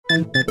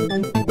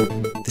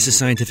This is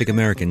Scientific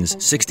American's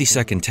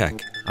 60-Second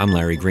Tech. I'm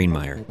Larry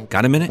Greenemeier.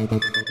 Got a minute?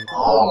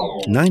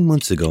 9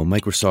 months ago,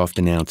 Microsoft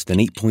announced an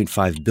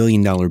 $8.5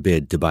 billion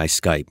bid to buy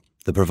Skype,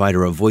 the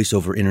provider of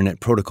voice-over Internet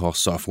protocol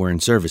software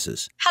and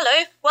services.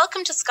 Hello,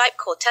 welcome to Skype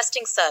call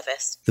testing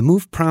service. The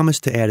move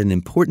promised to add an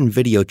important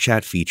video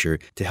chat feature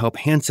to help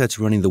handsets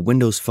running the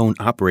Windows Phone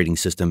operating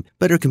system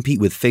better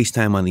compete with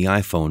FaceTime on the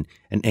iPhone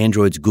and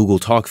Android's Google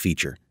Talk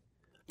feature.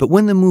 But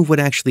when the move would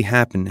actually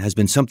happen has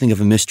been something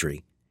of a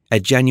mystery.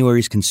 At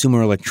January's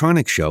Consumer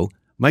Electronics Show,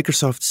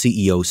 Microsoft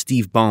CEO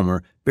Steve Ballmer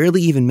barely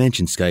even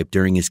mentioned Skype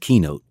during his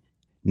keynote.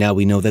 Now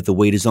we know that the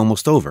wait is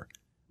almost over.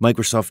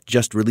 Microsoft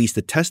just released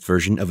a test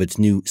version of its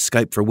new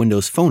Skype for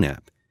Windows Phone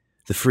app.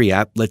 The free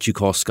app lets you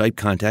call Skype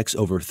contacts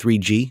over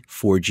 3G,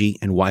 4G,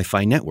 and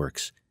Wi-Fi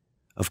networks.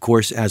 Of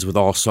course, as with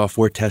all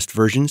software test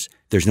versions,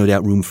 there's no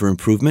doubt room for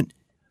improvement.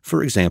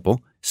 For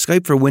example,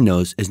 Skype for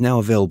Windows is now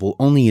available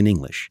only in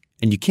English,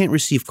 and you can't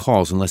receive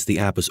calls unless the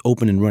app is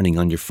open and running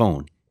on your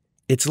phone.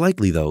 It's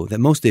likely, though, that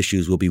most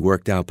issues will be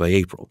worked out by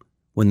April,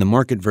 when the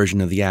market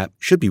version of the app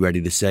should be ready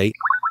to say,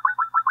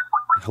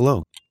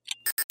 hello.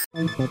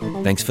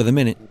 Thanks for the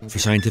minute. For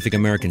Scientific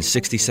American's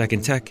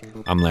 60-Second Tech,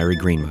 I'm Larry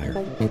Greenemeier.